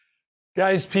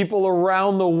Guys, people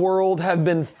around the world have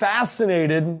been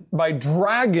fascinated by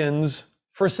dragons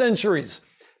for centuries.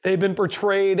 They've been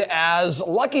portrayed as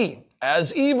lucky,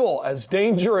 as evil, as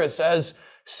dangerous, as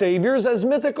saviors, as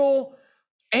mythical,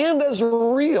 and as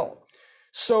real.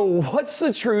 So what's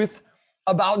the truth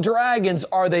about dragons?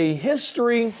 Are they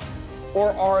history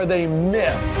or are they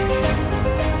myth?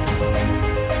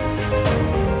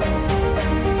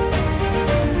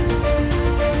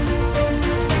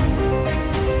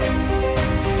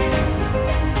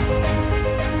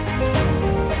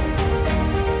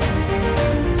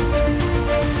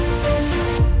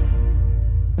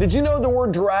 Did you know the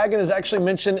word dragon is actually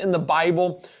mentioned in the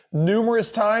Bible numerous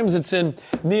times? It's in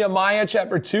Nehemiah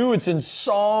chapter 2, it's in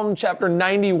Psalm chapter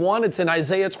 91, it's in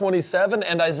Isaiah 27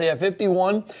 and Isaiah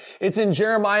 51, it's in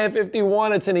Jeremiah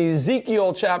 51, it's in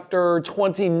Ezekiel chapter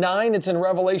 29, it's in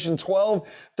Revelation 12,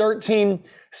 13,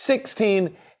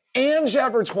 16, and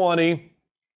chapter 20.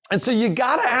 And so you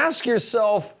gotta ask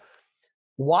yourself,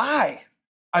 why?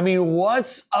 I mean,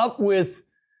 what's up with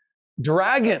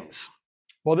dragons?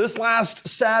 Well, this last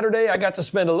Saturday, I got to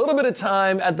spend a little bit of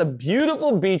time at the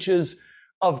beautiful beaches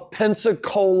of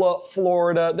Pensacola,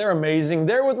 Florida. They're amazing.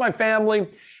 There with my family,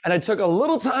 and I took a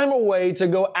little time away to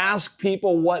go ask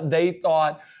people what they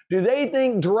thought. Do they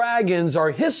think dragons are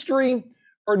history,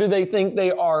 or do they think they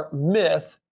are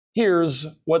myth? Here's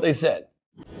what they said.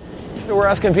 So we're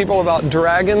asking people about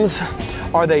dragons.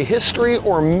 Are they history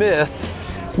or myth?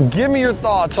 Give me your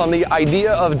thoughts on the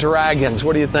idea of dragons.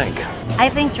 What do you think? I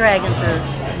think dragons are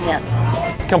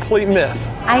myth. Complete myth.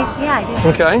 I do.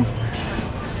 Okay.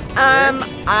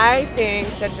 I think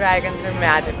that dragons are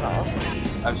magical.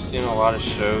 I've seen a lot of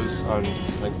shows on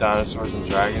like dinosaurs and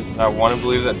dragons, and I want to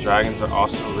believe that dragons are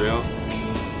also real,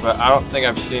 but I don't think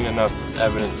I've seen enough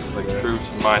evidence like prove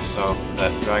to myself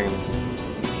that dragons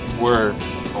were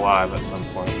alive at some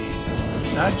point.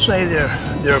 I'd say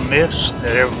they're myths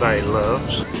that everybody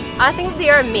loves. I think they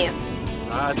are myth.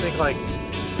 I think like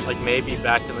maybe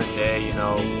back in the day,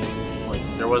 like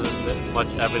there wasn't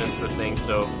much evidence for things,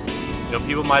 so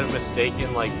people might have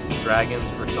mistaken like dragons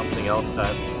for something else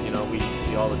that we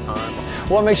see all the time.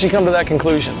 What makes you come to that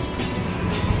conclusion?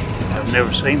 I've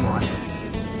never seen one.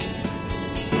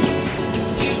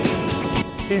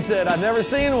 He said, I've never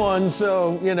seen one,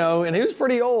 so, and he was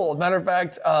pretty old. Matter of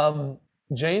fact,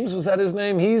 James, was that his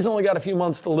name? He's only got a few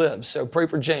months to live, so pray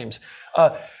for James.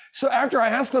 So after I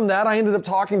asked him that, I ended up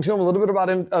talking to him a little bit about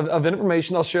of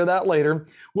information. I'll share that later.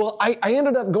 Well, I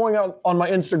ended up going out on my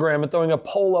Instagram and throwing a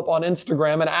poll up on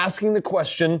Instagram and asking the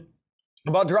question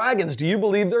about dragons. Do you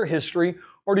believe they're history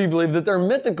or do you believe that they're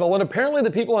mythical? And apparently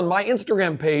the people on my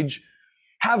Instagram page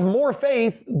have more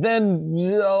faith than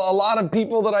a lot of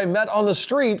people that I met on the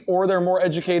street, or they're more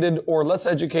educated or less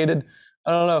educated.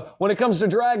 I don't know, when it comes to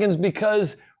dragons,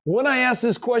 because when I asked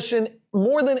this question,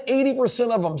 more than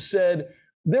 80% of them said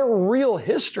they're real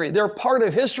history. They're part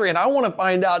of history. And I want to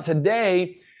find out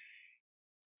today,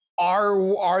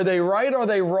 are they right? Are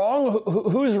they wrong?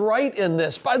 Who's right in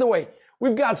this? By the way,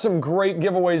 we've got some great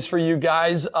giveaways for you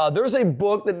guys. There's a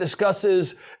book that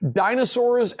discusses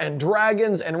dinosaurs and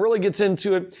dragons and really gets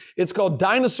into it. It's called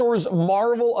Dinosaurs,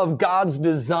 Marvel of God's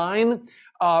Design.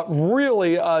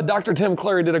 Really, Dr. Tim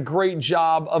Clary did a great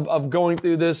job of going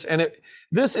through this, and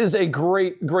this is a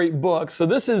great, great book. So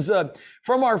this is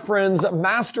from our friends,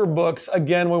 Master Books.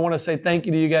 Again, we want to say thank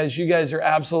you to you guys. You guys are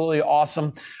absolutely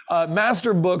awesome.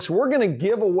 Master Books, we're going to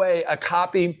give away a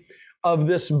copy of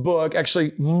this book,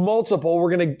 actually multiple.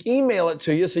 We're going to email it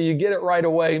to you so you get it right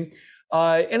away,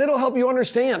 and it'll help you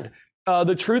understand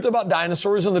the truth about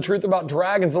dinosaurs and the truth about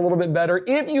dragons a little bit better.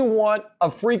 If you want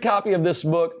a free copy of this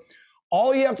book,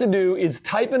 all you have to do is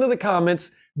type into the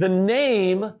comments the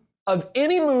name of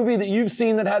any movie that you've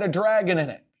seen that had a dragon in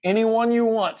it, any one you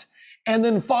want, and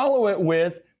then follow it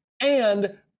with,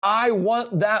 and I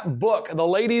want that book. The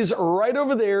ladies right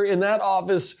over there in that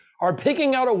office are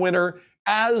picking out a winner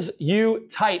as you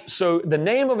type. So the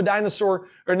name of a dinosaur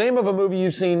or name of a movie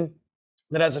you've seen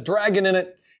that has a dragon in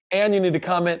it, and you need to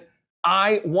comment,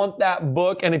 I want that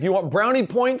book. And if you want brownie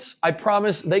points, I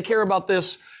promise they care about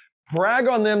this. Brag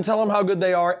on them, tell them how good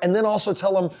they are, and then also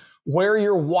tell them where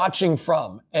you're watching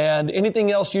from and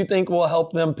anything else you think will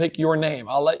help them pick your name.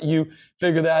 I'll let you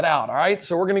figure that out, all right?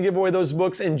 So we're going to give away those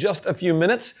books in just a few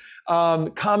minutes.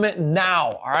 Comment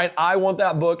now, all right? I want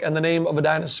that book and the name of a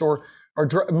dinosaur or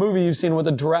movie you've seen with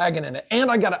a dragon in it.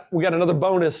 And we got another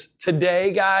bonus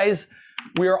today, guys.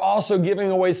 we are also giving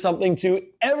away something to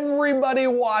everybody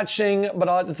watching, but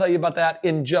I'll have to tell you about that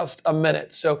in just a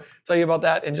minute. So tell you about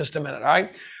that in just a minute, all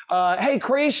right? Hey,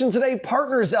 Creation Today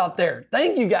partners out there,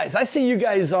 thank you guys. I see you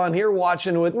guys on here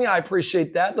watching with me. I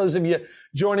appreciate that. Those of you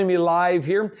joining me live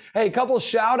here. Hey, a couple of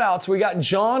shout outs. We got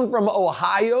John from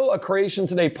Ohio, a Creation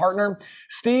Today partner,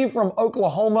 Steve from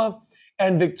Oklahoma,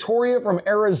 and Victoria from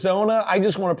Arizona. I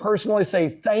just want to personally say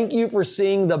thank you for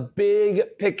seeing the big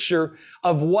picture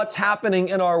of what's happening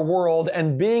in our world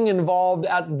and being involved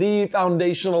at the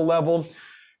foundational level.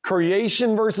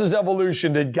 Creation versus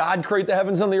evolution. Did God create the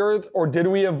heavens and the earth, or did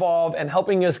we evolve, and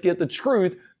helping us get the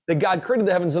truth that God created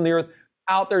the heavens and the earth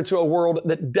out there to a world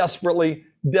that desperately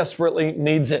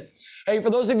needs it. Hey,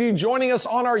 for those of you joining us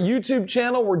on our YouTube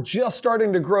channel, we're just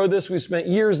starting to grow this. We spent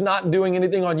years not doing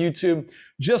anything on YouTube,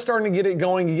 just starting to get it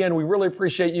going again. We really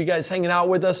appreciate you guys hanging out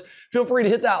with us. Feel free to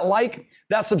hit that like,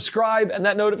 that subscribe, and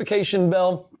that notification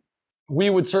bell. We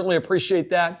would certainly appreciate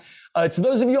that. To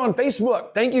those of you on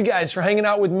Facebook, thank you guys for hanging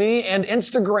out with me, and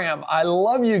Instagram. I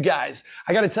love you guys.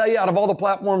 I got to tell you, out of all the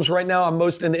platforms right now, I'm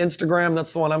most into Instagram.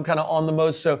 That's the one I'm kind of on the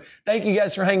most. So thank you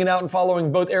guys for hanging out and following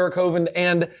both Eric Hovind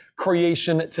and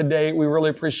Creation Today. We really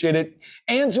appreciate it.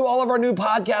 And to all of our new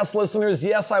podcast listeners,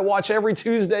 yes, I watch every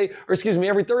Thursday.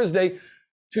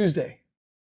 Tuesday.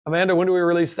 Amanda, when do we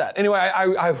release that? Anyway,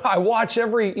 I watch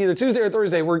every either Tuesday or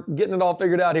Thursday. We're getting it all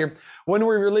figured out here. When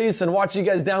we release, and watch you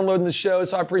guys downloading the show.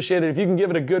 So I appreciate it. If you can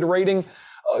give it a good rating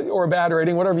or a bad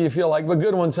rating, whatever you feel like, but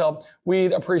good ones help.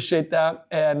 We'd appreciate that.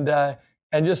 And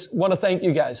just want to thank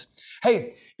you guys.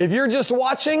 Hey, if you're just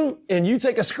watching and you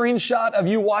take a screenshot of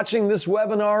you watching this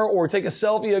webinar, or take a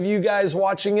selfie of you guys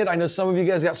watching it. I know some of you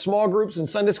guys got small groups and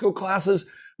Sunday school classes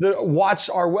that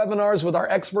watch our webinars with our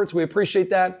experts. We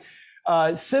appreciate that.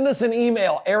 Send us an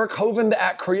email,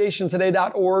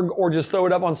 erichovind@creationtoday.org, or just throw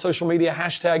it up on social media,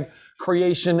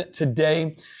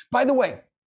 #CreationToday. By the way,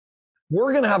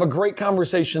 we're going to have a great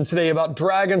conversation today about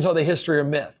dragons or the history of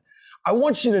myth. I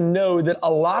want you to know that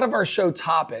a lot of our show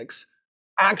topics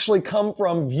actually come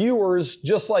from viewers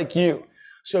just like you.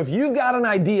 So if you've got an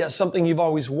idea, something you've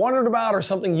always wondered about, or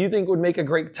something you think would make a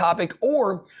great topic,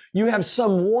 or you have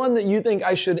someone that you think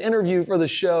I should interview for the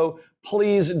show,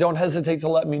 please don't hesitate to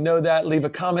let me know that. Leave a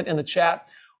comment in the chat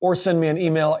or send me an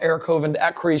email,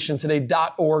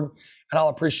 erichovind@creationtoday.org, and I'll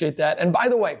appreciate that. And by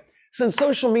the way, since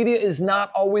social media is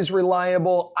not always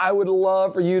reliable, I would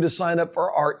love for you to sign up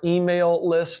for our email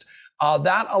list.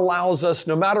 That allows us,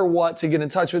 no matter what, to get in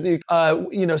touch with you.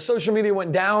 Social media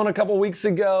went down a couple weeks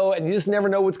ago, and you just never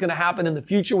know what's going to happen in the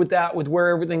future with that, with where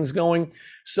everything's going.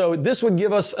 So this would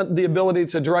give us the ability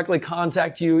to directly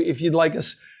contact you if you'd like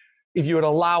us, if you would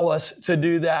allow us to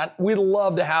do that. We'd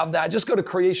love to have that. Just go to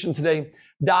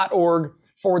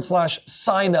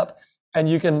creationtoday.org/sign up, and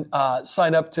you can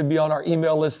sign up to be on our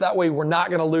email list. That way, we're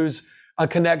not going to lose a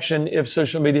connection if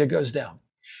social media goes down.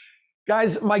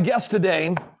 Guys, my guest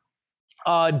today,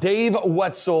 Dave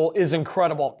Wetzel, is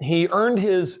incredible. He earned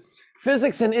his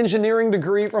physics and engineering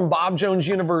degree from Bob Jones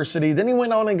University. Then he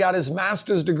went on and got his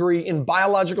master's degree in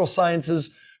biological sciences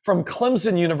from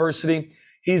Clemson University.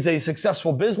 He's a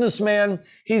successful businessman.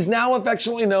 He's now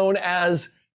affectionately known as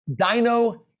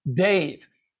Dino Dave.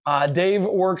 Dave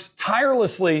works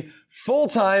tirelessly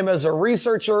full-time as a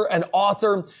researcher, an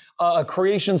author, a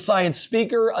creation science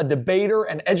speaker, a debater,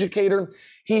 an educator.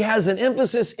 He has an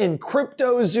emphasis in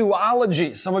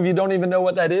cryptozoology. Some of you don't even know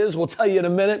what that is. We'll tell you in a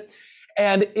minute.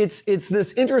 And it's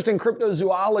this interest in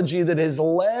cryptozoology that has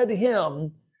led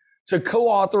him to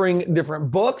co-authoring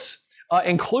different books,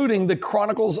 including the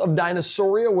Chronicles of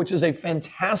Dinosauria, which is a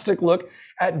fantastic look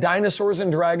at dinosaurs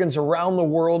and dragons around the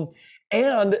world.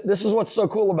 And this is what's so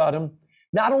cool about him.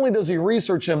 Not only does he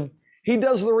research them, he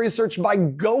does the research by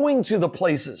going to the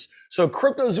places. So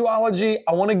cryptozoology,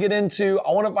 I want to get into.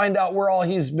 I want to find out where all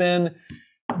he's been.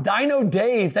 Dino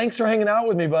Dave, thanks for hanging out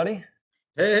with me, buddy.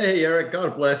 Hey, Eric,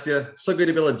 God bless you. So good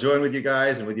to be able to join with you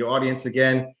guys and with your audience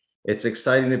again. It's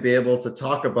exciting to be able to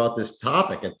talk about this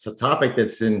topic. It's a topic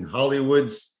that's in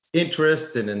Hollywood's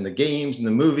interest and in the games and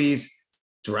the movies,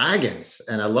 dragons.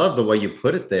 And I love the way you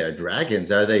put it there.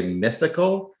 Dragons, are they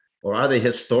mythical or are they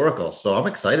historical? So I'm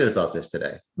excited about this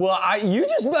today. Well, you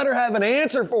just better have an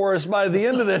answer for us by the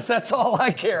end of this. That's all I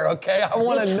care, okay? I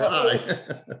want to know.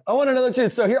 I want to know the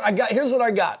truth. So here's what I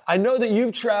got. I know that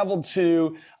you've traveled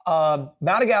to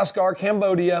Madagascar,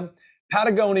 Cambodia,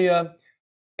 Patagonia,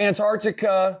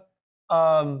 Antarctica,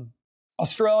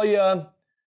 Australia,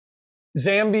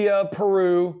 Zambia,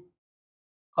 Peru.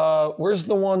 Where's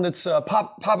the one that's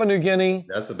Papua New Guinea?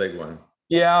 That's a big one.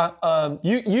 Yeah.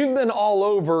 You've been all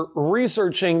over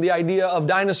researching the idea of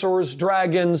dinosaurs,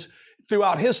 dragons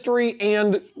throughout history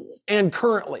and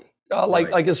currently.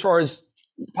 like as far as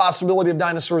possibility of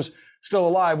dinosaurs still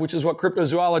alive, which is what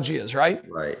cryptozoology is, right?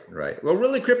 Right. Well,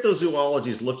 really, cryptozoology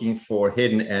is looking for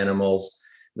hidden animals,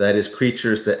 that is,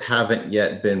 creatures that haven't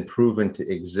yet been proven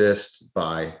to exist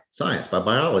by science, by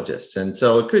biologists. And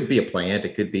so it could be a plant,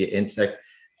 it could be an insect,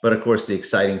 but of course, the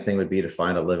exciting thing would be to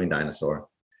find a living dinosaur.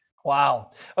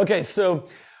 Wow. Okay, so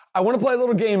I want to play a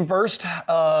little game first.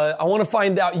 I want to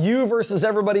find out you versus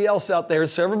everybody else out there.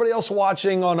 So everybody else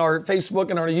watching on our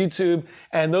Facebook and our YouTube,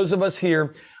 and those of us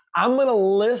here, I'm going to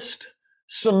list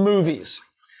some movies.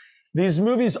 These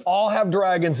movies all have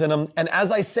dragons in them. And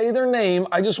as I say their name,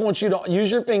 I just want you to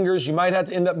use your fingers. You might have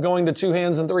to end up going to 2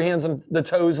 hands and 3 hands and the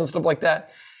toes and stuff like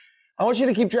that. I want you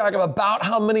to keep track of about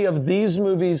how many of these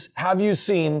movies have you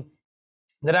seen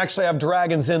that actually have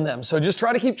dragons in them. So just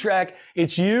try to keep track.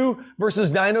 It's you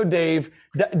versus Dino Dave.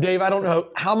 Dave, I don't know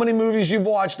how many movies you've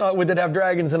watched that have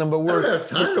dragons in them, but I don't have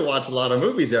time to watch a lot of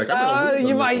movies, Eric.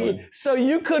 you might. So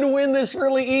you could win this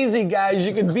really easy, guys.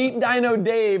 You could beat Dino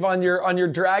Dave on your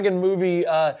dragon movie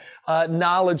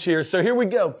knowledge here. So here we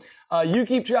go. You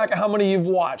keep track of how many you've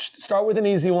watched. Start with an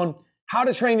easy one. How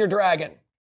to Train Your Dragon.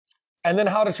 And then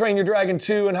How to Train Your Dragon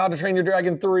 2 and How to Train Your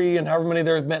Dragon 3 and however many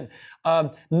there have been.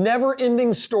 Never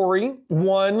Ending Story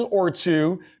 1 or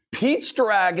 2. Pete's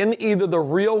Dragon, either the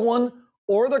real one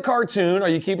or the cartoon. Are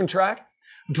you keeping track?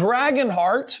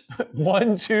 Dragonheart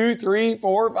 1, 2, 3,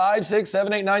 4, 5, 6,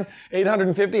 7, 8, 9,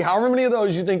 850. However many of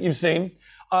those you think you've seen.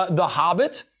 The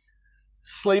Hobbit,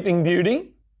 Sleeping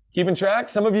Beauty. Keeping track.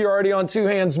 Some of you are already on 2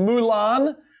 hands.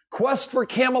 Mulan, Quest for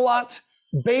Camelot,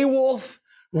 Beowulf,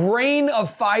 Reign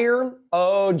of Fire.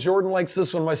 Oh, Jordan likes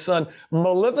this one, my son.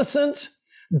 Maleficent,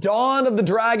 Dawn of the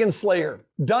Dragon Slayer,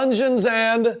 Dungeons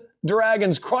and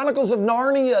Dragons, Chronicles of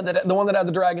Narnia, the one that had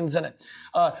the dragons in it.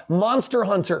 Monster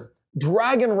Hunter,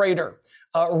 Dragon Raider,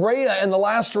 Raya and the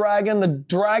Last Dragon, The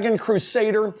Dragon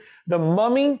Crusader, The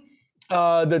Mummy,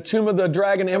 The Tomb of the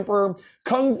Dragon Emperor,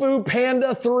 Kung Fu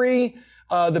Panda 3,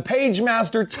 The Page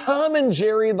Master, Tom and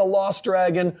Jerry, The Lost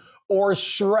Dragon, or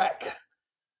Shrek.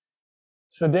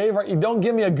 So Dave, you don't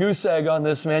give me a goose egg on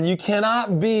this, man. You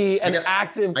cannot be an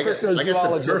active cryptozoologist. I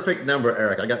got the perfect number,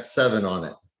 Eric. I got 7 on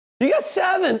it. You got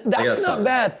 7. That's not 7.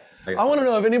 bad. I want to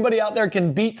know if anybody out there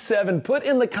can beat 7. Put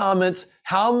in the comments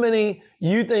how many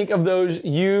you think of those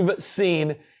you've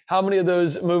seen, how many of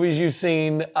those movies you've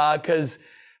seen, because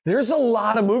there's a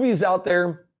lot of movies out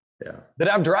there that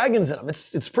have dragons in them.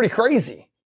 It's pretty crazy.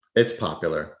 It's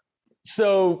popular.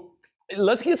 So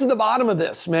let's get to the bottom of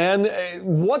this, man.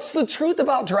 What's the truth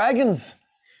about dragons?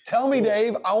 Tell me,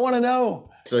 Dave. I want to know.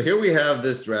 So here we have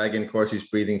this dragon. Of course, he's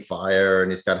breathing fire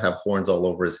and he's got to have horns all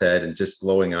over his head and just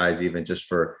glowing eyes, even just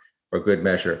for good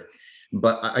measure.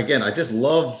 But again, I just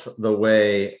love the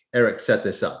way Eric set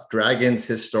this up. Dragons,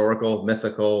 historical,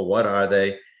 mythical, what are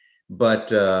they?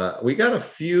 But we got a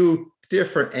few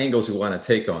different angles we want to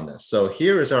take on this. So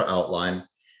here is our outline.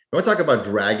 I want to talk about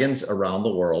dragons around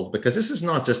the world, because this is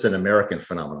not just an American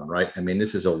phenomenon, right? I mean,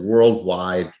 this is a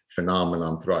worldwide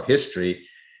phenomenon throughout history.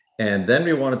 And then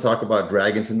we want to talk about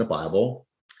dragons in the Bible.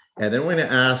 And then we're going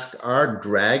to ask, are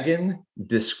dragon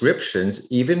descriptions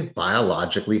even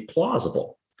biologically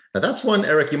plausible? Now, that's one,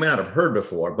 Eric, you may not have heard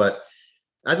before, but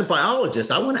as a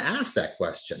biologist, I want to ask that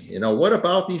question. You know, what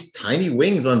about these tiny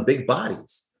wings on big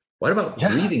bodies? What about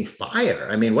breathing fire?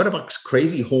 I mean, what about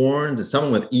crazy horns and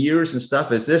someone with ears and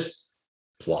stuff? Is this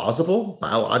plausible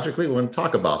biologically? We want to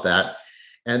talk about that.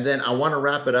 And then I want to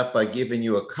wrap it up by giving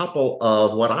you a couple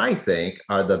of what I think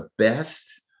are the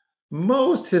best,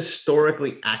 most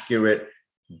historically accurate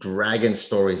dragon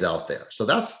stories out there. So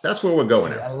that's where we're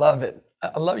going. I love it.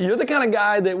 You're the kind of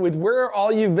guy that with where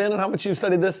all you've been and how much you've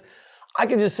studied this, I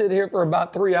could just sit here for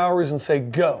about 3 hours and say,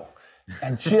 go,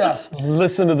 and just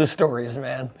listen to the stories,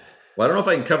 man. Well, I don't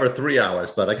know if I can cover 3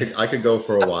 hours, but I could go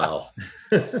for a while.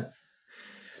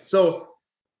 So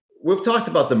we've talked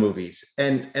about the movies,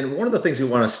 and one of the things we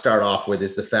want to start off with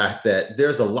is the fact that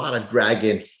there's a lot of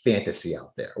dragon fantasy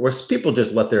out there where people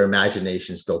just let their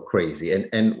imaginations go crazy.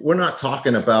 And we're not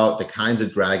talking about the kinds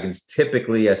of dragons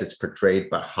typically as it's portrayed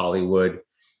by Hollywood.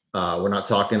 We're not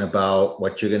talking about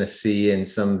what you're going to see in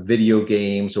some video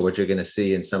games or what you're going to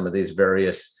see in some of these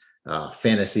various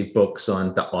fantasy books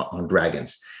on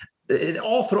dragons.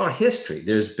 All throughout history,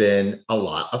 there's been a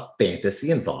lot of fantasy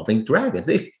involving dragons.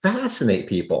 They fascinate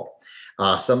people.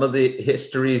 Some of the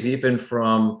histories, even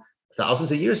from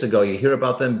thousands of years ago, you hear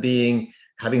about them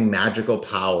having magical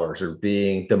powers or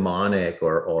being demonic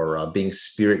or being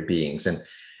spirit beings.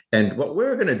 And what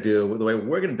we're going to do, the way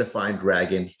we're going to define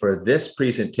dragon for this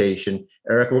presentation,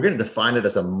 Eric, we're going to define it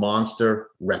as a monster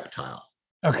reptile.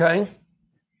 Okay.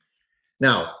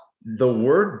 Now, The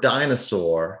word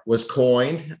dinosaur was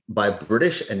coined by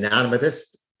British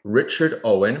anatomist Richard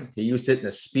Owen. He used it in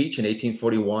a speech in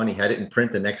 1841. He had it in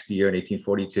print the next year in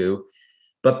 1842.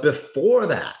 But before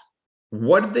that,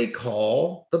 what did they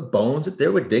call the bones that they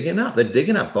were digging up? They're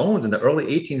digging up bones in the early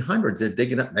 1800s. They're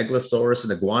digging up Megalosaurus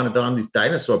and Iguanodon, these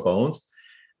dinosaur bones.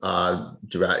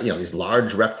 These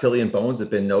large reptilian bones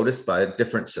have been noticed by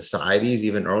different societies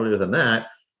even earlier than that.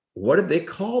 What did they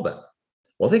call them?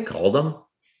 Well, they called them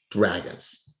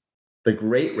dragons. The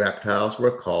great reptiles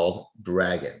were called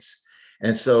dragons.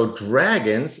 And so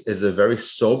dragons is a very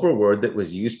sober word that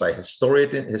was used by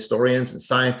historians and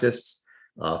scientists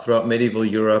throughout medieval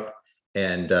Europe.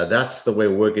 And that's the way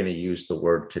we're going to use the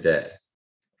word today.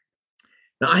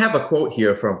 Now, I have a quote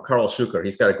here from Karl Schuker.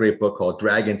 He's got a great book called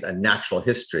Dragons: A Natural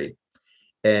History.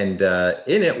 And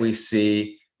in it, we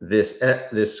see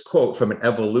this quote from an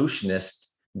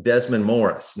evolutionist, Desmond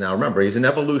Morris. Now, remember, he's an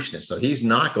evolutionist, so he's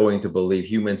not going to believe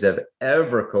humans have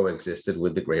ever coexisted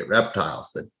with the great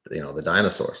reptiles, the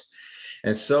dinosaurs.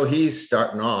 And so he's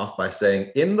starting off by saying,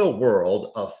 in the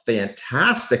world of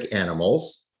fantastic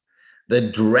animals, the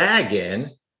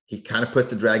dragon, he kind of puts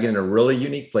the dragon in a really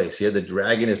unique place here. The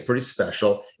dragon is pretty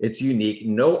special. It's unique.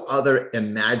 No other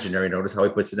imaginary, notice how he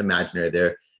puts it imaginary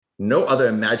there. No other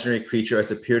imaginary creature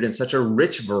has appeared in such a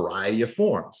rich variety of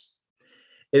forms.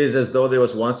 It is as though there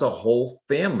was once a whole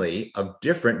family of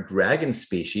different dragon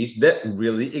species that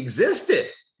really existed.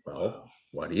 Well,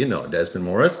 what do you know, Desmond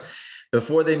Morris?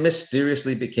 Before they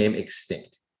mysteriously became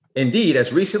extinct. Indeed,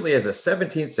 as recently as the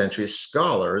 17th century,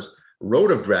 scholars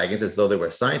wrote of dragons as though they were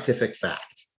a scientific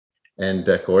fact. And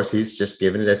of course, he's just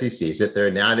given it as he sees it, their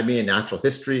anatomy and natural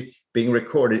history being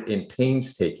recorded in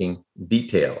painstaking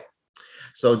detail.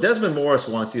 So Desmond Morris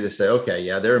wants you to say, okay,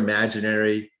 yeah, they're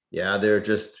imaginary. Yeah, they're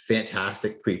just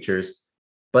fantastic creatures.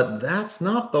 But that's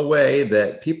not the way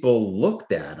that people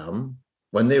looked at them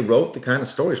when they wrote the kind of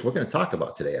stories we're going to talk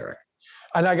about today, Eric.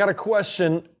 And I got a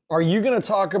question. Are you going to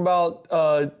talk about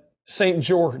St.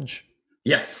 George?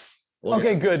 Yes.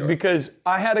 Okay, good, because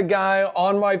I had a guy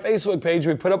on my Facebook page.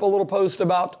 We put up a little post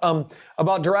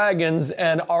about dragons,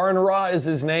 and Aaron Ra is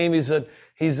his name. He said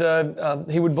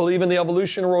he would believe in the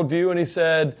evolution worldview, and he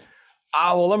said,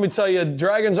 well, let me tell you,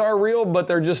 dragons are real, but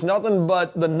they're just nothing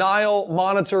but the Nile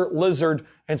monitor lizard,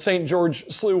 and St. George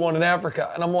slew one in Africa.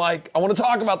 And I'm like, I want to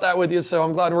talk about that with you, so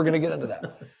I'm glad we're going to get into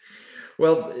that.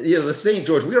 Well, the St.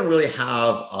 George, we don't really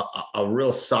have a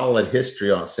real solid history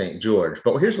on St. George,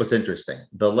 but here's what's interesting.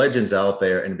 The legend's out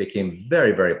there and it became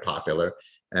very, very popular.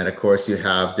 And of course, you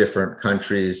have different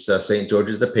countries. St. George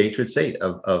is the patron saint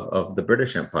of the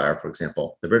British Empire, for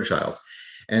example, the British Isles.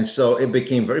 And so it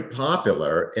became very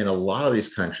popular in a lot of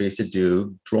these countries to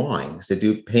do drawings, to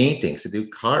do paintings, to do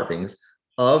carvings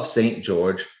of St.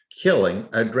 George killing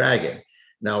a dragon.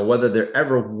 Now, whether there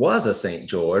ever was a St.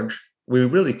 George, we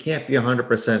really can't be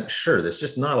 100% sure. There's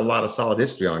just not a lot of solid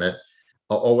history on it,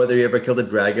 or whether he ever killed a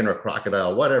dragon or a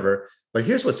crocodile, whatever. But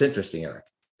here's what's interesting, Eric.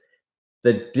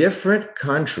 The different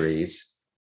countries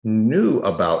knew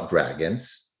about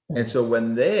dragons. And so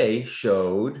when they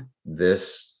showed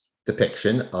this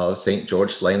depiction of St.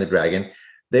 George slaying the dragon,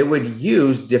 they would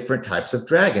use different types of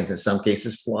dragons. In some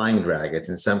cases, flying dragons.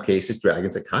 In some cases,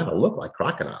 dragons that kind of look like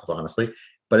crocodiles, honestly.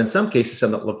 But in some cases,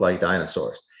 some that look like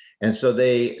dinosaurs. And so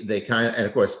they kind of, and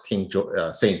of course, St.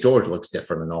 George looks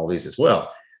different in all these as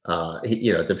well.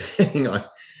 Depending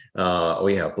on,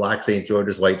 we have black St.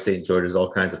 Georges, white St. Georges,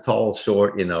 all kinds of tall,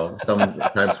 short,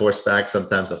 sometimes horseback,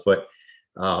 sometimes afoot.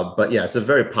 But yeah, it's a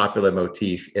very popular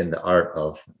motif in the art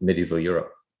of medieval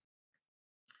Europe.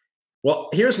 Well,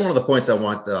 here's one of the points I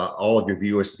want all of your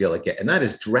viewers to be able to get, and that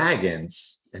is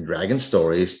dragons and dragon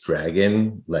stories,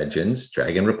 dragon legends,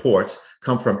 dragon reports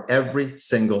come from every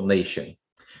single nation.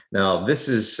 Now, this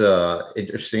is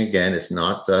interesting. Again, it's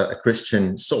not a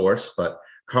Christian source, but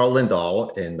Carl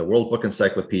Lindahl in the World Book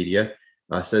Encyclopedia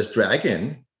says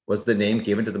dragon was the name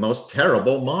given to the most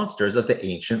terrible monsters of the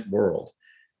ancient world.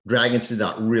 Dragons did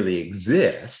not really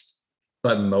exist,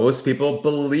 but most people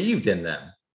believed in them.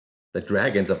 The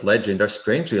dragons of legend are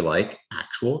strangely like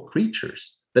actual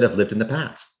creatures that have lived in the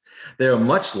past. They are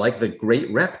much like the great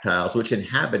reptiles which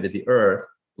inhabited the earth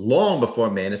long before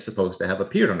man is supposed to have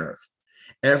appeared on earth.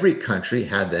 Every country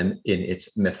had them in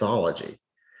its mythology.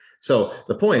 So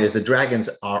the point is the dragons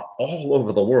are all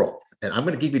over the world. And I'm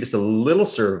going to give you just a little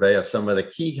survey of some of the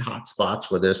key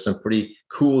hotspots where there's some pretty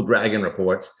cool dragon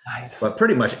reports. Nice. But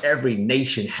pretty much every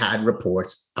nation had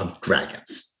reports of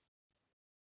dragons.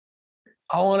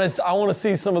 I want to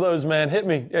see some of those, man. Hit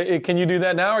me. Can you do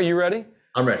that now? Are you ready?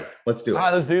 I'm ready. Let's do it. All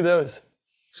right, let's do those.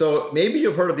 So maybe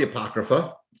you've heard of the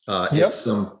Apocrypha. It's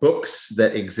some books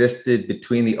that existed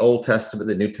between the Old Testament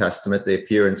and the New Testament. They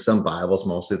appear in some Bibles,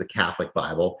 mostly the Catholic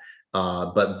Bible.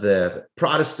 But the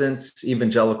Protestants,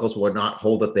 evangelicals, would not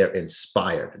hold that they're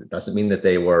inspired. It doesn't mean that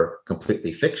they were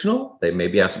completely fictional. They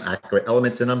maybe have some accurate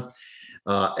elements in them.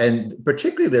 And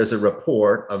particularly, there's a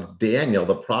report of Daniel,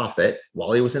 the prophet,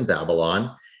 while he was in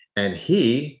Babylon, and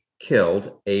he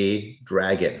killed a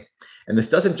dragon. And this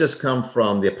doesn't just come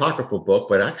from the apocryphal book,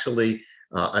 but actually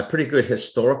a pretty good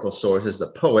historical source is the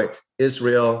poet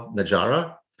Israel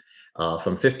Najara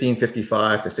from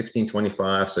 1555 to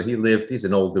 1625. So he's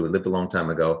an old dude, lived a long time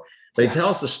ago. But he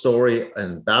tells the story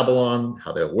in Babylon,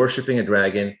 how they're worshiping a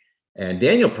dragon. And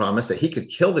Daniel promised that he could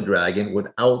kill the dragon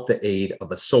without the aid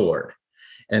of a sword.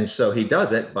 And so he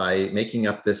does it by making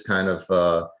up this kind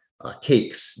of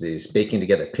cakes, these baking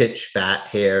together pitch, fat,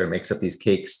 hair, and makes up these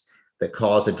cakes that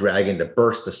cause the dragon to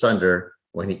burst asunder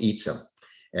when he eats them.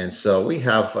 And so we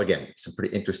have, again, some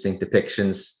pretty interesting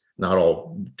depictions, not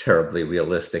all terribly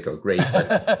realistic or great,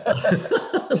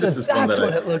 but this is That's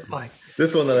what it looked like.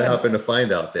 This one that I happened to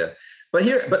find out there. But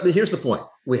here's the point.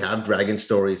 We have dragon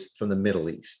stories from the Middle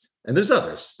East. And there's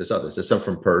others. There's some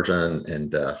from Persia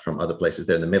and from other places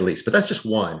there in the Middle East. But that's just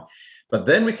one. But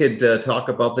then we could talk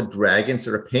about the dragons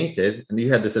that are painted. And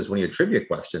you had this as one of your trivia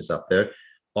questions up there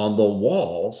on the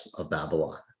walls of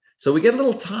Babylon. So we get a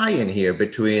little tie-in here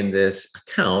between this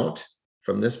account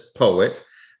from this poet,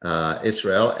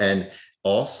 Israel, and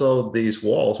also these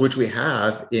walls, which we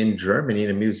have in Germany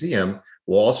in a museum,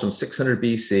 walls from 600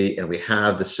 BC. And we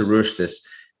have the Sarush,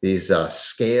 these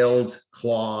scaled,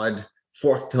 clawed,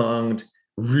 fork-tongued,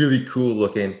 really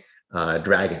cool-looking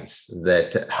dragons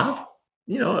that have,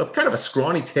 kind of a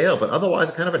scrawny tail, but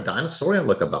otherwise kind of a dinosaurian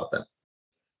look about them.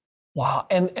 Wow,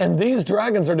 and these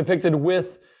dragons are depicted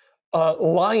with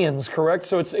lions, correct?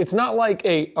 So it's not like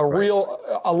a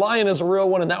lion is a real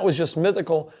one, and that was just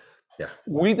mythical. Yeah,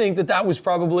 we think that was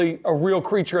probably a real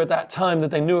creature at that time that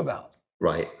they knew about.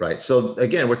 Right. So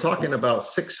again, we're talking about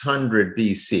 600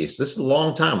 BC. So this is a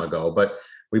long time ago, but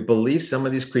we believe some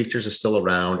of these creatures are still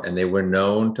around, and they were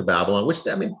known to Babylon,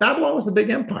 Babylon was the big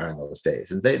empire in those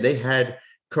days. And they had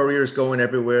couriers going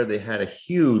everywhere. They had a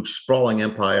huge sprawling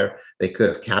empire. They could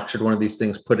have captured one of these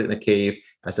things, put it in a cave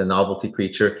as a novelty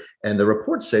creature. And the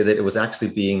reports say that it was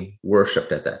actually being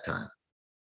worshipped at that time.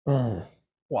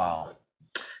 Wow.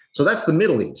 So that's the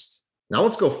Middle East. Now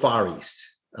let's go Far East.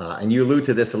 And you allude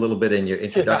to this a little bit in your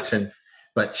introduction,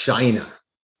 but China.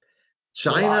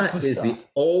 China is the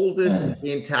oldest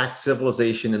intact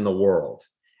civilization in the world.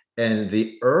 And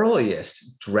the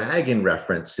earliest dragon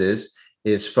references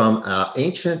is from an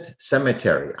ancient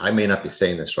cemetery. I may not be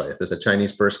saying this right. If there's a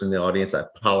Chinese person in the audience, I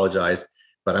apologize.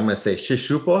 But I'm going to say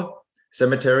Shishupa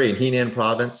Cemetery in Henan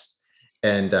province.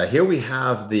 And here we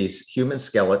have these human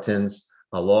skeletons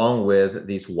along with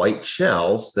these white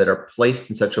shells that are placed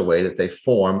in such a way that they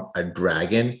form a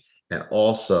dragon and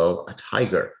also a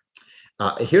tiger.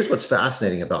 Here's what's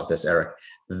fascinating about this, Eric.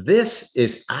 This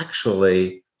is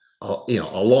actually, a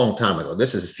long time ago.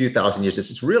 This is a few thousand years.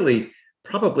 This is really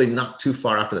probably not too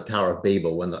far after the Tower of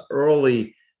Babel, when the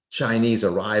early Chinese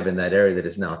arrive in that area that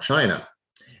is now China.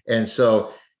 And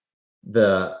so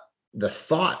the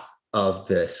thought of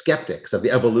the skeptics, of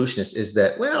the evolutionists, is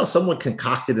that, someone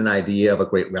concocted an idea of a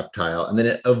great reptile, and then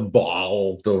it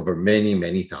evolved over many,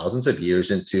 many thousands of years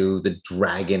into the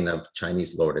dragon of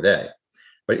Chinese lore today.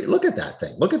 But look at that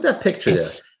thing. Look at that picture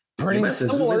it's pretty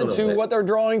similar to what they're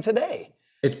drawing today.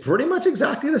 It's pretty much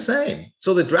exactly the same.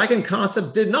 So the dragon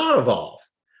concept did not evolve,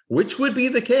 which would be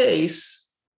the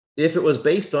case if it was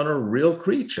based on a real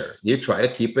creature. You try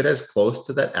to keep it as close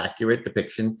to that accurate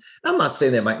depiction. I'm not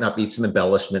saying there might not be some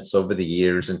embellishments over the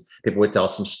years, and people would tell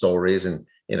some stories and,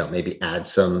 maybe add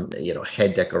some,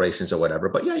 head decorations or whatever.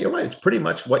 But yeah, you're right. It's pretty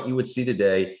much what you would see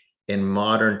today in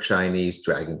modern Chinese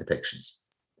dragon depictions.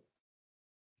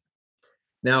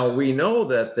 Now, we know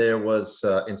that there was,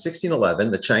 in 1611,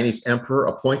 the Chinese emperor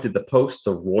appointed the post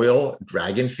the royal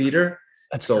dragon feeder.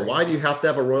 So crazy. Why do you have to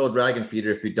have a royal dragon feeder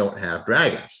if you don't have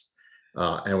dragons?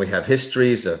 And we have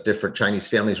histories of different Chinese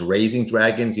families raising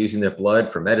dragons, using their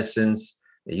blood for medicines,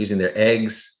 using their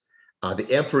eggs. The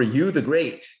Emperor Yu the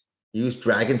Great used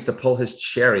dragons to pull his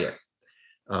chariot.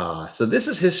 So this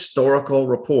is historical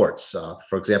reports.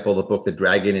 For example, the book The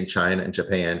Dragon in China and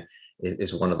Japan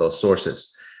is one of those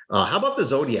sources. How about the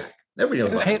Zodiac? Everybody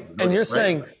knows about the Zodiac, and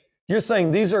you're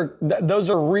saying those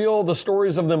are real. The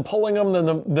stories of them pulling them,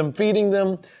 them feeding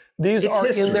them. These are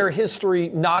history. In their history,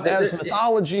 not as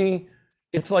mythology.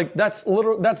 It's like that's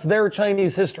their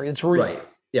Chinese history. It's real. Right.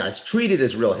 Yeah, it's treated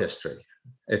as real history.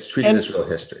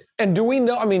 And do we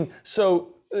know?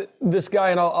 So this guy,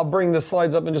 and I'll bring the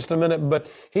slides up in just a minute, but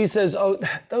he says, oh,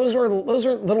 those are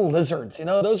little lizards,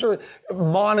 those are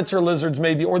monitor lizards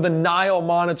maybe, or the Nile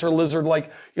monitor lizard,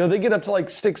 like, they get up to like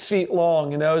 6 feet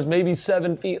long, is maybe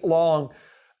 7 feet long.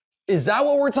 Is that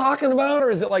what we're talking about? Or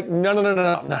is it like, no.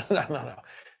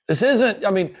 This isn't,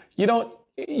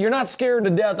 you're not scared to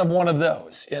death of one of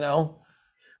those,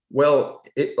 Well,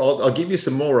 I'll give you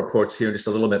some more reports here in just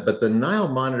a little bit, but the Nile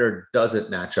monitor doesn't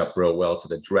match up real well to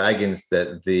the dragons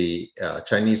that the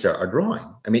Chinese are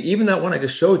drawing. Even that one I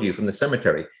just showed you from the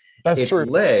cemetery, that's true.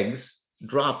 Legs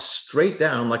drop straight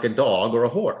down like a dog or a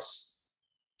horse.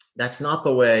 That's not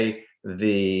the way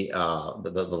the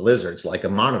lizards, like a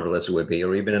monitor lizard would be,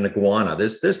 or even an iguana.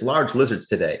 There's large lizards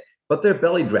today, but they're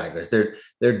belly draggers.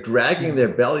 They're dragging their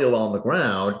belly along the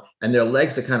ground, and their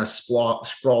legs are kind of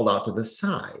sprawled out to the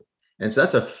side. And so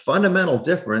that's a fundamental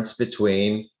difference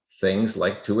between things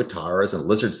like tuataras and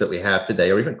lizards that we have today,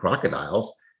 or even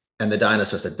crocodiles, and the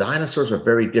dinosaurs. The dinosaurs are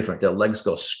very different. Their legs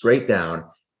go straight down.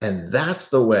 And that's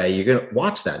the way you're going to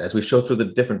watch that as we show through the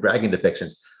different dragon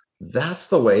depictions. That's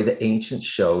the way the ancients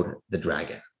showed the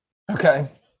dragon. Okay.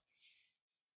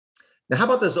 Now, how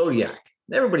about the zodiac?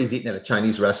 Everybody's eating at a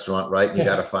Chinese restaurant, right? You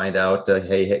got to find out,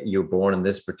 hey, you were born in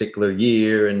this particular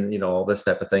year, and all this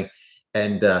type of thing.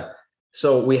 And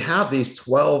so we have these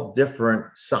 12 different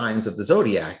signs of the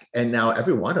zodiac, and now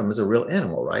every one of them is a real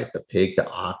animal, right? The pig, the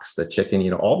ox, the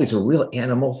chicken, all these are real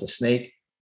animals, the snake.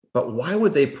 But why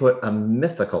would they put a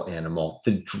mythical animal,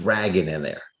 the dragon, in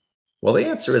there? Well, the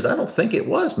answer is I don't think it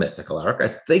was mythical, Eric. I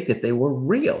think that they were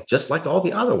real, just like all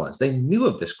the other ones. They knew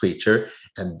of this creature,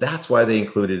 and that's why they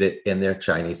included it in their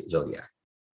Chinese zodiac.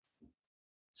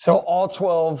 So all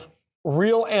 12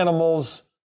 real animals,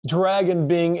 dragon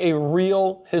being a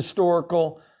real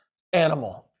historical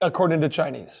animal, according to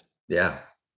Chinese. Yeah.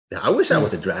 I wish I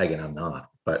was a dragon. I'm not.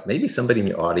 But maybe somebody in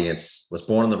the audience was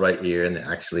born in the right year and they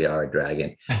actually are a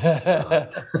dragon.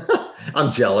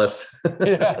 I'm jealous.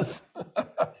 Yes.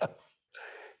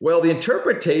 Well, the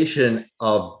interpretation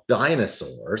of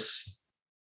dinosaurs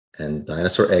and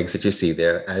dinosaur eggs that you see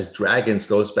there as dragons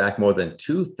goes back more than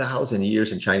 2,000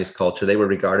 years in Chinese culture. They were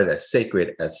regarded as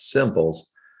sacred, as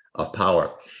symbols of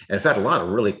power. And in fact, a lot of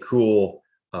really cool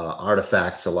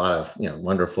artifacts, a lot of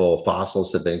wonderful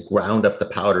fossils have been ground up to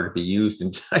powder to be used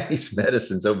in Chinese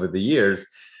medicines over the years,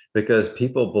 because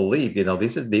people believe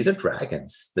these are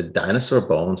dragons. The dinosaur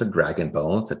bones are dragon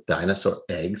bones. The dinosaur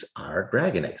eggs are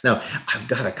dragon eggs. Now, I've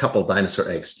got a couple dinosaur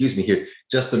eggs. Excuse me here,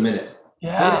 just a minute.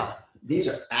 Yeah. These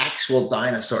are actual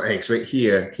dinosaur eggs right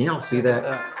here. Can y'all see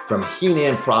that? From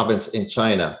Hunan province in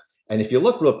China. And if you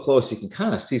look real close, you can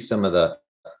kind of see some of the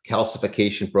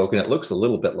calcification broken. It looks a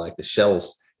little bit like the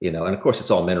shells, and of course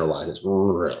it's all mineralized. It's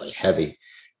really heavy,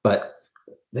 but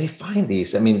they find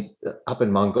these, up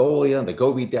in Mongolia, the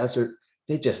Gobi Desert,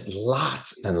 they just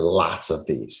lots and lots of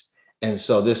these. And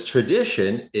so this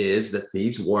tradition is that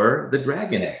these were the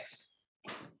dragon eggs.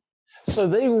 So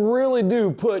they really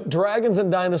do put dragons and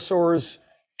dinosaurs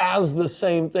as the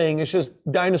same thing. It's just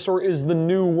dinosaur is the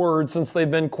new word since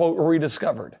they've been, quote,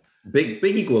 rediscovered. Big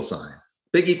equal sign.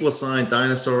 Big equal sign,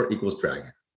 dinosaur equals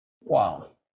dragon. Wow.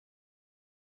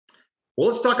 Well,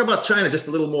 let's talk about China just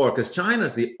a little more, because China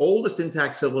is the oldest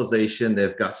intact civilization.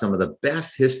 They've got some of the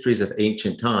best histories of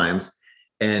ancient times.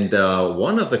 And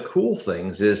one of the cool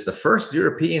things is the first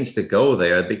Europeans to go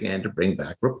there began to bring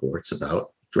back reports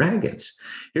about dragons.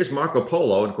 Here's Marco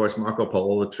Polo. And of course, Marco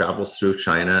Polo travels through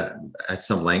China at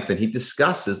some length, and he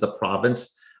discusses the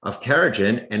province of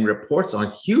Karajan and reports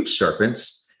on huge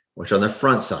serpents, which on their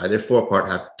front side, their forepart,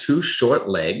 have 2 short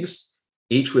legs,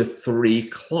 each with 3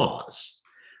 claws.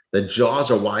 The jaws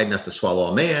are wide enough to swallow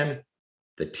a man.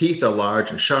 The teeth are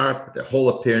large and sharp. Their whole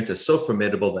appearance is so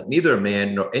formidable that neither a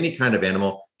man nor any kind of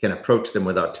animal can approach them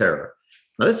without terror.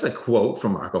 Now, that's a quote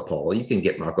from Marco Polo. You can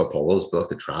get Marco Polo's book,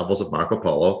 The Travels of Marco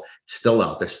Polo. It's still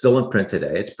out there, still in print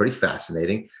today. It's pretty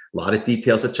fascinating. A lot of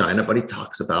details of China, but he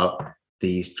talks about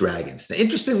these dragons. Now,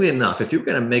 interestingly enough, if you're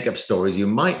going to make up stories, you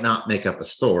might not make up a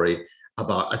story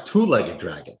about a 2-legged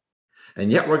dragon. And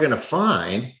yet we're going to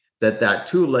find that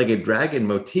 2-legged dragon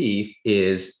motif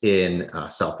is in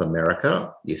South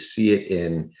America. You see it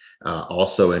in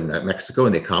also in Mexico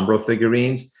in the Acambro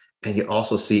figurines. And you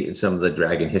also see it in some of the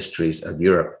dragon histories of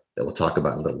Europe that we'll talk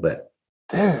about in a little bit.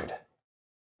 Dude.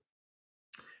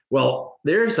 Well,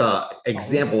 there's an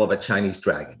example of a Chinese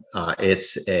dragon.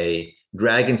 It's a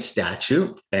dragon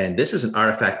statue. And this is an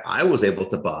artifact I was able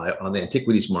to buy on the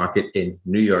antiquities market in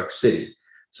New York City.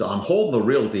 So I'm holding the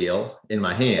real deal in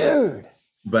my hand. Dude.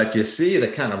 But you see the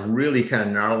kind of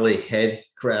gnarly head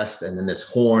crest, and then this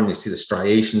horn, you see the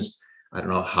striations. I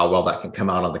don't know how well that can come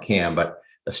out on the cam, but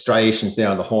the striations there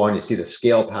on the horn. You see the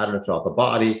scale pattern throughout the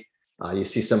body. You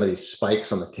see some of these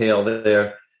spikes on the tail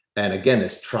there. And again,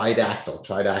 this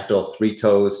tridactyl, 3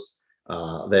 toes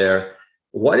there.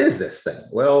 What is this thing?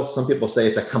 Well, some people say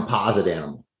it's a composite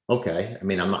animal. Okay. I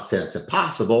mean, I'm not saying it's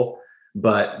impossible,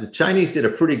 but the Chinese did a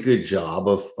pretty good job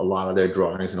of a lot of their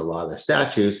drawings and a lot of their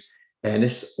statues. And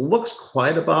this looks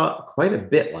quite a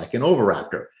bit like an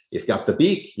oviraptor. You've got the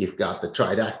beak, you've got the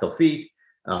tridactyl feet,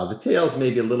 the tail's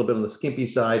maybe a little bit on the skimpy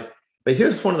side. But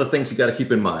here's one of the things you got to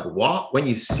keep in mind. When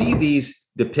you see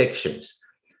these depictions,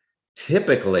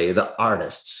 typically the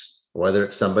artists, whether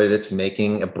it's somebody that's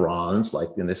making a bronze, like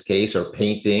in this case, or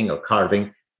painting or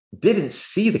carving, didn't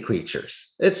see the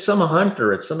creatures. It's some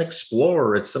hunter, it's some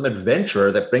explorer, it's some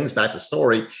adventurer that brings back the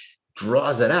story,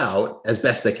 draws it out as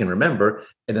best they can remember,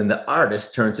 and then the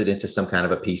artist turns it into some kind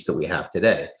of a piece that we have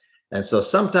today. And so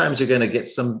sometimes you're going to get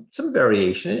some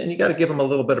variation, and you got to give them a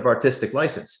little bit of artistic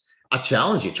license. I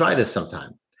challenge you, try this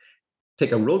sometime.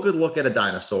 Take a real good look at a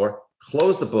dinosaur,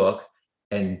 close the book,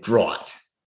 and draw it.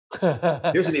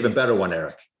 Here's an even better one,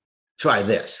 Eric. Try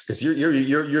this, because you're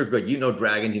good. You know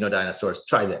dragons, you know dinosaurs.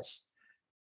 Try this.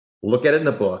 Look at it in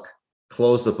the book,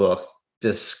 close the book,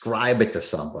 describe it to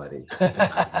somebody,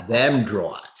 them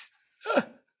draw it.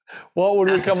 What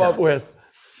would we come up with?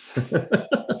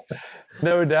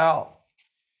 No doubt.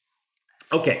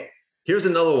 Okay, here's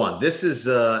another one. This is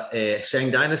a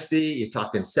Shang Dynasty. You're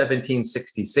talking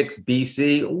 1766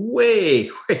 BC,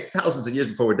 way thousands of years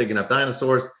before we're digging up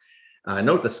dinosaurs.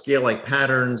 Note the scale-like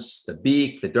patterns, the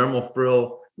beak, the dermal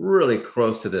frill, really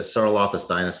close to the Saurolophus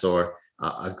dinosaur.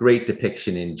 A great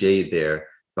depiction in jade there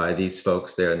by these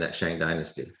folks there in that Shang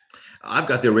Dynasty. I've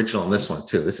got the original on this one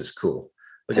too. This is cool.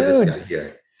 Look at this guy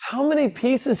here. How many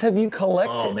pieces have you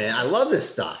collected? Oh man, I love this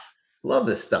stuff. Love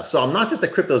this stuff. So I'm not just a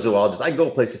cryptozoologist. I go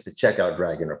places to check out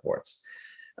dragon reports.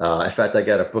 In fact, I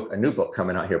got a new book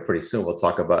coming out here pretty soon. We'll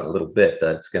talk about in a little bit.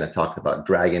 It's going to talk about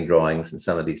dragon drawings and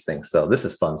some of these things. So this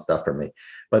is fun stuff for me.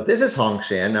 But this is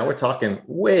Hongshan. Now we're talking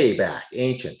way back,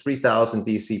 ancient, 3000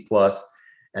 BC plus.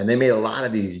 And they made a lot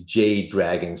of these jade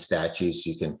dragon statues.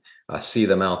 You can see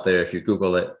them out there if you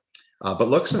Google it. But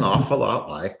looks an awful lot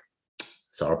like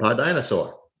sauropod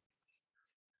dinosaur.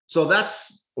 So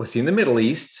we've seen the Middle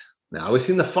East. Now we've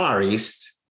seen the Far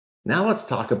East. Now let's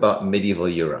talk about medieval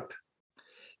Europe.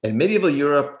 In medieval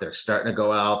Europe, they're starting to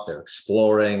go out, they're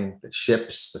exploring, the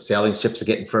sailing ships are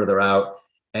getting further out.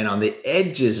 And on the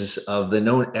edges of the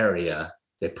known area,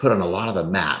 they put on a lot of the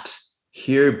maps,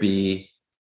 here be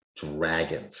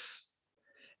dragons.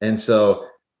 And so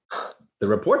the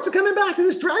reports are coming back,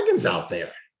 there's dragons out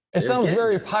there. It sounds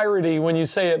very piratey when you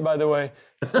say it, by the way.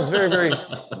 It sounds very, very,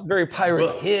 very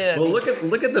pirate. Well, look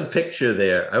at the picture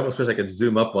there. I almost wish I could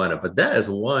zoom up on it, but that is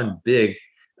one big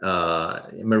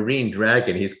marine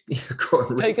dragon. He's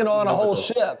taking on a whole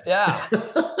ship. Yeah.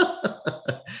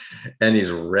 And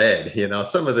he's red.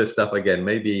 Some of this stuff, again,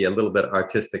 maybe a little bit of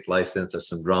artistic license or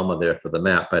some drama there for the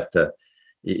map, but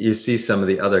you see some of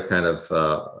the other kind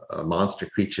of monster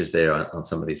creatures there on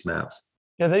some of these maps.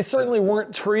 Yeah, they certainly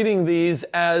weren't treating these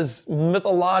as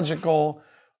mythological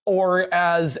or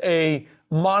as a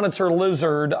monitor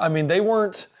lizard. I mean, they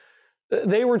were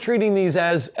treating these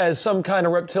as some kind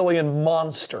of reptilian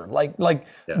monster, like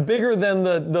bigger than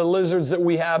the lizards that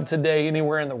we have today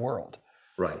anywhere in the world.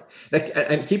 Right.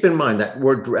 And keep in mind that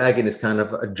word dragon is kind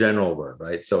of a general word,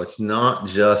 right? So it's not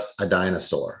just a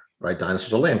dinosaur, right?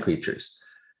 Dinosaurs are land creatures.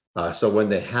 So when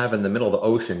they have in the middle of the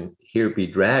ocean, here be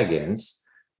dragons,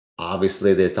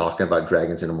 obviously they're talking about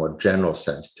dragons in a more general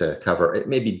sense to cover it.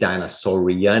 Maybe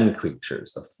dinosaurian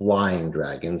creatures, the flying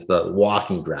dragons, the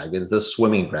walking dragons, the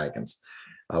swimming dragons.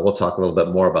 We'll talk a little bit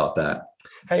more about that.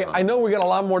 Hey, I know we got a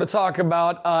lot more to talk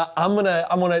about. I want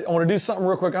to do something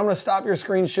real quick. I'm going to stop your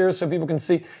screen share so people can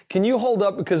see. Can you hold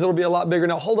up, because it'll be a lot bigger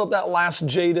now? Hold up that last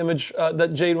jade image,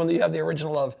 that jade one that you have the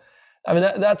original of. I mean,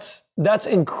 that's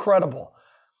incredible.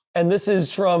 And this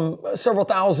is from several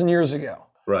thousand years ago.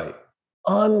 Right.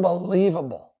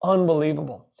 Unbelievable.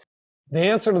 Unbelievable. The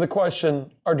answer to the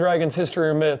question, are dragons history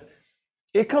or myth?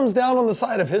 It comes down on the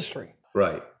side of history.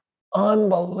 Right.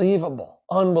 Unbelievable.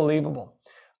 Unbelievable.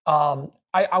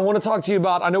 I want to talk to you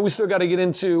about, I know we still got to get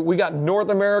into, we got North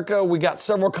America, we got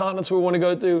several continents we want to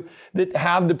go through that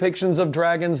have depictions of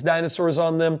dragons, dinosaurs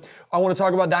on them. I want to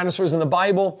talk about dinosaurs in the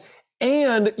Bible.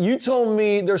 And you told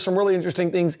me there's some really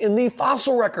interesting things in the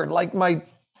fossil record, like my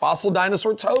fossil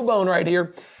dinosaur toe bone right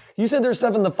here. You said there's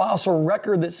stuff in the fossil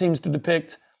record that seems to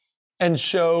depict and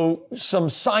show some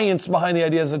science behind the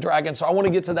ideas of dragons. So I want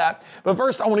to get to that. But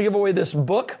first, I want to give away this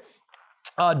book,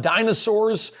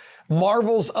 Dinosaurs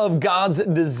Marvels of God's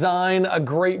Design, a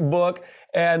great book.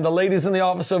 And the ladies in the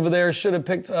office over there should have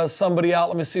picked somebody out.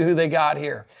 Let me see who they got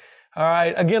here. All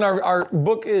right. Again, our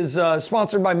book is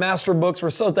sponsored by Master Books. We're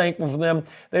so thankful for them.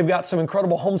 They've got some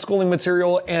incredible homeschooling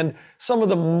material and some of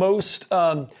the most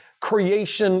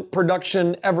creation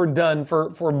production ever done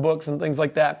for books and things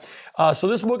like that. So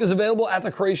this book is available at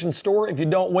the Creation Store if you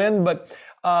don't win. But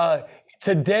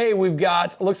today we've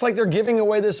got, looks like they're giving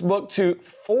away this book to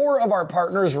 4 of our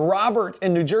partners: Robert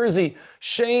in New Jersey,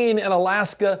 Shane in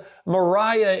Alaska,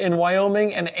 Mariah in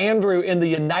Wyoming, and Andrew in the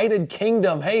United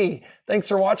Kingdom. Hey, thanks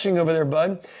for watching over there,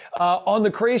 bud. On the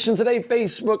Creation Today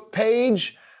Facebook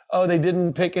page, oh, they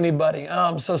didn't pick anybody. Oh,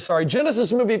 I'm so sorry.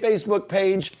 Genesis Movie Facebook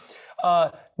page,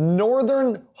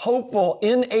 Northern Hopeful,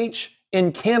 NH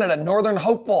in Canada, Northern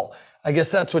Hopeful. I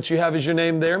guess that's what you have as your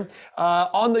name there.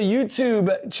 On the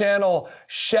YouTube channel,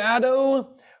 Shadow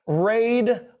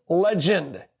Raid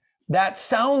Legend. That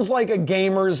sounds like a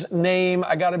gamer's name.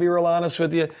 I got to be real honest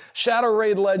with you. Shadow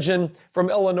Raid Legend from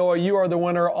Illinois. You are the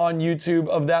winner on YouTube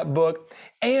of that book.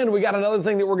 And we got another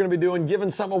thing that we're going to be doing,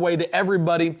 giving something away to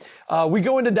everybody. We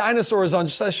go into dinosaurs on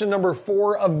session number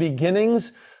 4 of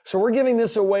Beginnings. So we're giving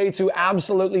this away to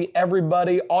absolutely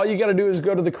everybody. All you got to do is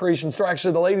go to the Creation Store.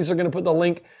 Actually, the ladies are going to put the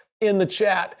link in the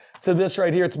chat to this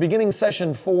right here. It's beginning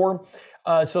session 4.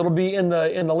 So it'll be in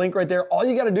the link right there. All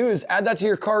you got to do is add that to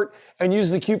your cart and use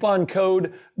the coupon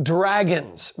code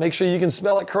DRAGONS. Make sure you can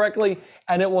spell it correctly,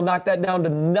 and it will knock that down to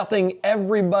nothing.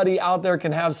 Everybody out there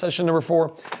can have session number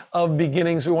 4 of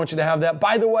Beginnings. We want you to have that.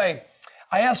 By the way,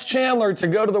 I asked Chandler to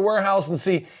go to the warehouse and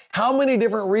see how many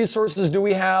different resources do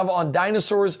we have on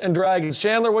dinosaurs and dragons.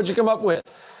 Chandler, what'd you come up with?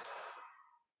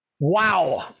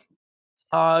 Wow.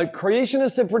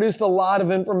 Creationists have produced a lot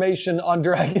of information on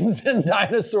dragons and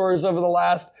dinosaurs over the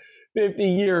last 50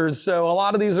 years. So a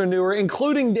lot of these are newer,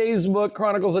 including Dave's book,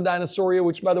 Chronicles of Dinosauria,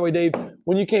 which, by the way, Dave,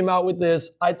 when you came out with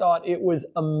this, I thought it was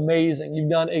amazing.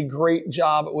 You've done a great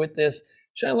job with this.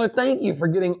 Chandler, thank you for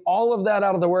getting all of that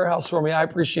out of the warehouse for me. I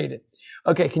appreciate it.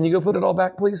 Okay, can you go put it all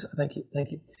back, please? Thank you.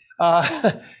 Thank you.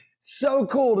 So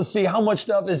cool to see how much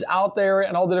stuff is out there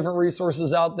and all the different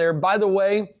resources out there. By the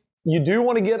way, you do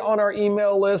want to get on our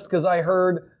email list because I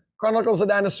heard Chronicles of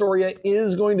Dinosauria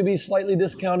is going to be slightly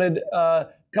discounted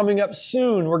coming up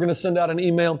soon. We're going to send out an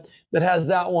email that has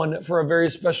that one for a very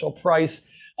special price.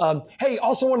 Hey,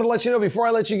 also wanted to let you know before I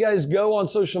let you guys go on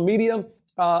social media,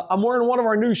 I'm wearing one of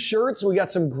our new shirts. We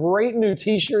got some great new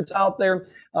t-shirts out there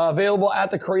available at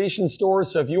the Creation Store.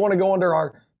 So if you want to go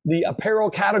under the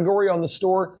apparel category on the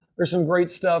store, there's some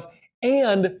great stuff.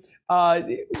 And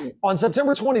on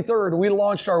September 23rd, we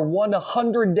launched our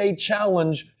 100-day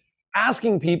challenge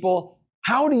asking people,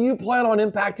 how do you plan on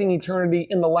impacting eternity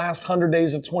in the last 100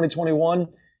 days of 2021?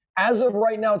 As of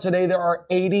right now, today, there are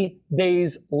 80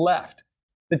 days left.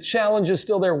 The challenge is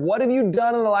still there. What have you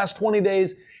done in the last 20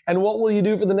 days? And what will you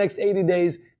do for the next 80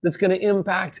 days that's going to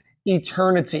impact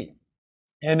eternity?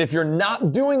 And if you're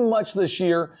not doing much this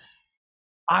year,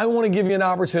 I want to give you an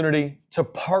opportunity to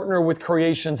partner with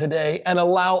Creation Today and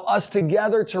allow us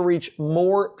together to reach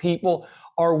more people.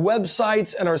 Our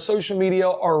websites and our social media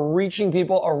are reaching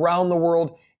people around the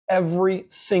world every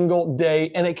single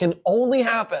day. And it can only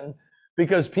happen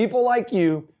because people like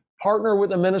you partner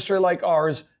with a ministry like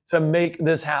ours to make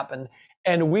this happen.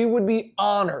 And we would be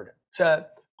honored to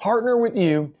partner with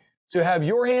you to have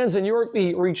your hands and your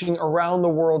feet reaching around the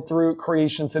world through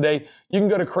Creation Today. You can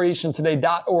go to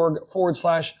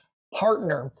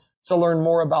creationtoday.org/partner to learn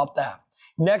more about that.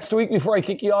 Next week, before I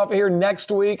kick you off here, next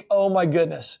week, oh my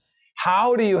goodness,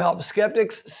 how do you help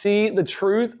skeptics see the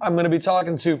truth? I'm going to be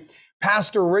talking to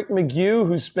Pastor Rick McGew,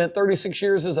 who spent 36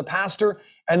 years as a pastor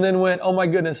and then went, oh my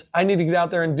goodness, I need to get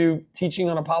out there and do teaching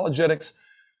on apologetics.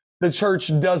 The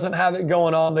church doesn't have it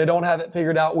going on. They don't have it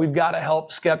figured out. We've got to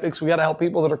help skeptics. We've got to help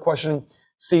people that are questioning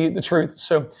see the truth.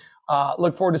 So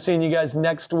look forward to seeing you guys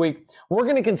next week. We're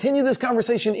going to continue this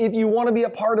conversation. If you want to be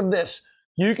a part of this,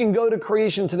 you can go to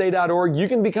creationtoday.org. You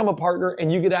can become a partner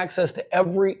and you get access to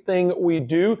everything we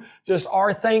do. Just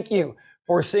our thank you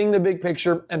for seeing the big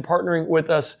picture and partnering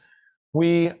with us.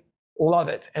 We love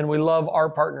it and we love our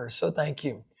partners. So thank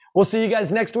you. We'll see you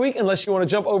guys next week unless you want to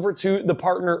jump over to the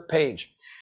partner page.